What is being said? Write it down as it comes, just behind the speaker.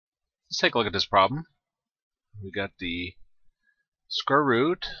Let's take a look at this problem. We got the square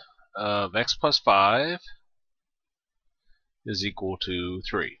root of x plus 5 is equal to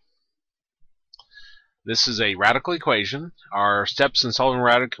 3. This is a radical equation. Our steps in solving a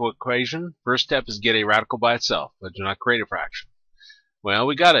radical equation: first step is get a radical by itself, but do not create a fraction. Well,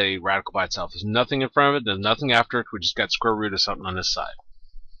 we got a radical by itself. There's nothing in front of it, there's nothing after it, we just got square root of something on this side.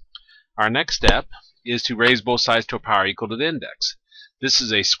 Our next step is to raise both sides to a power equal to the index. This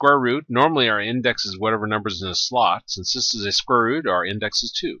is a square root. Normally our index is whatever number is in a slot. Since this is a square root, our index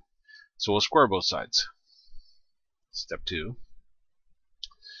is 2. So we'll square both sides. Step 2.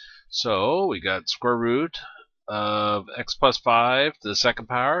 So we got square root of x plus 5 to the second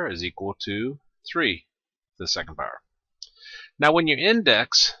power is equal to 3 to the second power. Now when your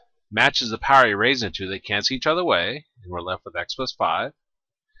index matches the power you're raising it to, they cancel each other away, and we're left with x plus 5.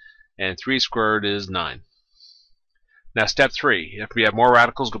 And 3 squared is 9. Now step 3, if we have more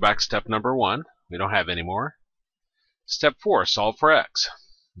radicals, go back to step number 1. We don't have any more. Step 4, solve for x.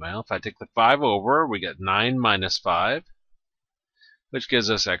 Well, if I take the 5 over, we get 9 minus 5, which gives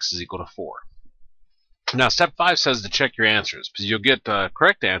us x is equal to 4. Now step 5 says to check your answers, because you'll get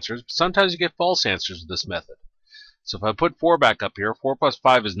correct answers, but sometimes you get false answers with this method. So if I put 4 back up here, 4 plus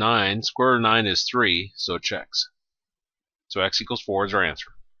 5 is 9, square root of 9 is 3, so it checks. So x equals 4 is our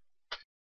answer.